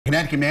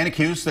Connecticut man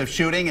accused of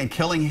shooting and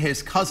killing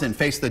his cousin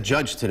faced the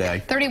judge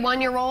today.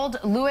 31-year-old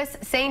Louis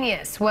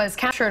Sanius was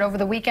captured over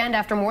the weekend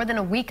after more than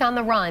a week on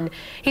the run.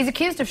 He's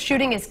accused of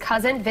shooting his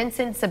cousin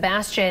Vincent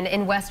Sebastian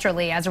in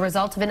Westerly as a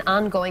result of an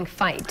ongoing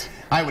fight.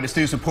 Eyewitness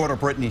News reporter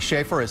Brittany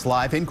Schaefer is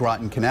live in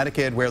Groton,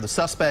 Connecticut, where the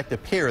suspect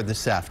appeared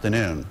this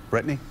afternoon.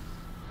 Brittany?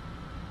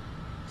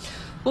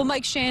 Well,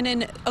 Mike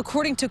Shannon,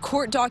 according to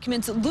court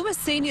documents, Louis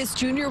Sanius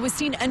Jr. was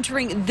seen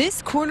entering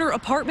this corner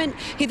apartment.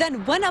 He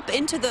then went up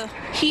into the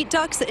heat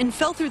ducts and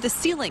fell through the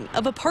ceiling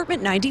of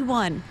apartment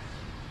 91.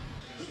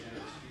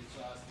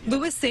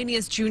 Louis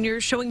Sanius Jr.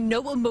 showing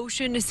no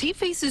emotion as he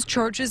faces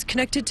charges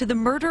connected to the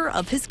murder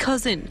of his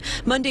cousin.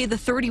 Monday, the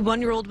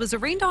 31-year-old was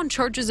arraigned on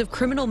charges of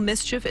criminal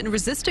mischief and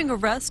resisting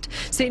arrest.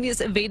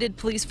 Sanius evaded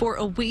police for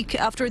a week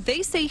after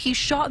they say he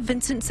shot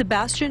Vincent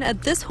Sebastian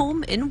at this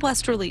home in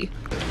Westerly.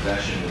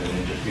 Possession and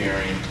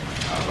interfering,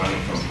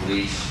 running from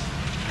police,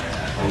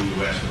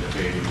 OUS with a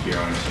failure to appear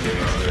on some of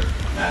the other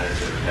matters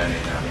that are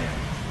pending down there.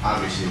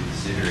 Obviously, the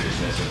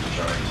seriousness of the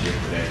charges here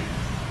today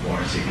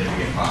warrants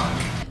significant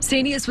bond.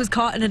 Sanius was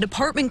caught in an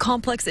apartment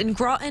complex in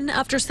Groton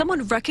after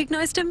someone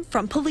recognized him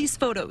from police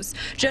photos.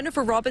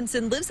 Jennifer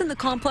Robinson lives in the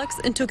complex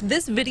and took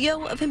this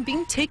video of him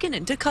being taken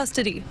into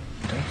custody.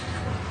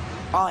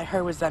 All I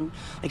heard was them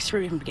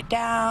screaming him to get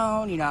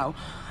down,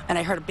 and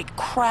I heard a big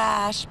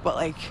crash,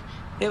 but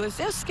it was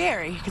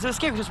scary because it was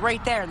scary just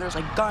right there, and there's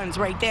guns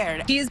right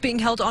there. He is being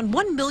held on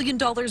 $1 million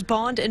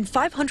bond and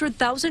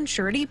 $500,000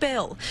 surety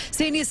bail.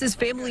 Sanius's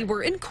family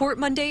were in court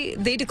Monday.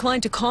 They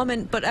declined to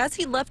comment, but as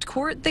he left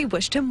court, they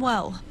wished him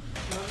well.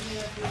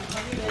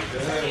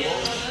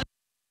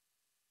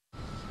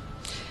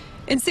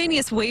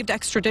 Sanius waived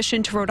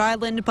extradition to Rhode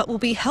Island, but will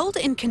be held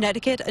in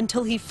Connecticut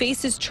until he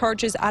faces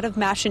charges out of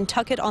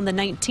Mashantucket on the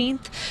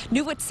 19th.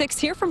 New at 6,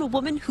 hear from a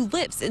woman who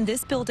lives in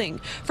this building.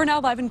 For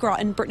now, live in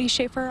Groton, Brittany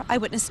Schaefer,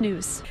 Eyewitness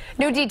News.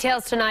 New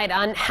details tonight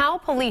on how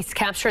police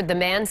captured the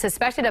man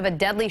suspected of a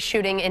deadly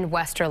shooting in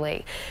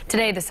Westerly.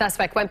 Today, the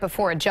suspect went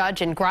before a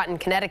judge in Groton,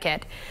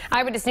 Connecticut.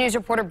 Eyewitness News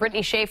reporter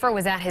Brittany Schaefer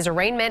was at his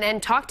arraignment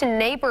and talked to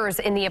neighbors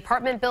in the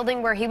apartment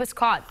building where he was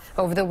caught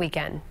over the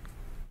weekend.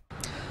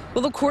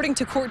 Well, according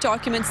to court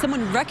documents,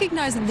 someone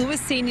recognized Louis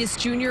Sanius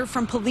Jr.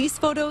 from police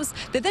photos.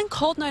 They then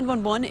called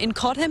 911 and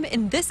caught him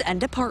in this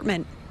end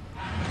apartment.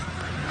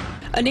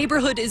 A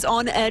neighborhood is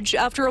on edge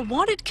after a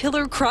wanted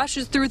killer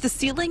crashes through the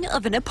ceiling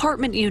of an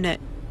apartment unit.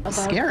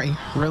 Scary,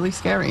 really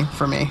scary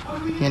for me,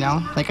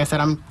 Like I said,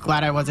 I'm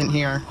glad I wasn't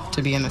here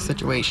to be in this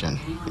situation.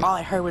 All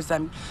I heard was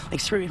them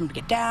screaming him to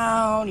get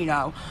down,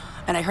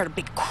 and I heard a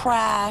big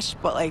crash,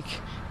 but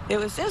it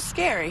was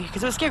scary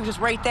because it was scary just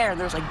right there, and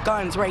there was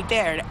guns right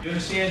there. You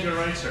understand your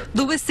rights, sir?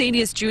 Louis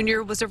Sanius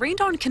Jr. was arraigned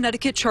on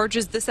Connecticut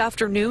charges this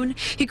afternoon.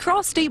 He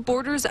crossed state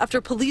borders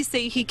after police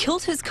say he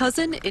killed his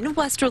cousin in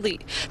Westerly.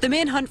 The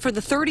manhunt for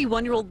the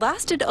 31-year-old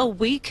lasted a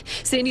week.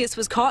 Sanius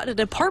was caught at an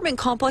apartment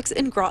complex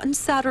in Groton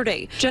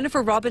Saturday.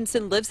 Jennifer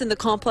Robinson lives in the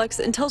complex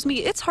and tells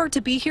me it's hard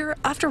to be here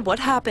after what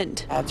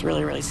happened. It's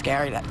really, really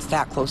scary that it's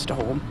that close to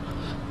home.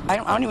 I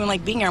don't even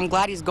like being here. I'm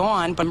glad he's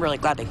gone, but I'm really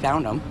glad they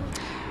found him.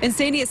 And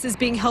Sanius is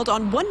being held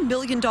on $1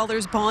 million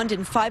bond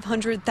and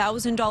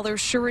 $500,000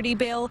 surety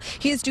bail.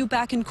 He is due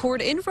back in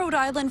court in Rhode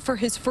Island for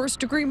his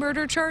first-degree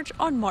murder charge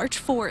on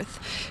March 4th.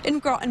 In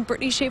Groton,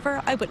 Brittany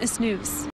Schaefer, Eyewitness News.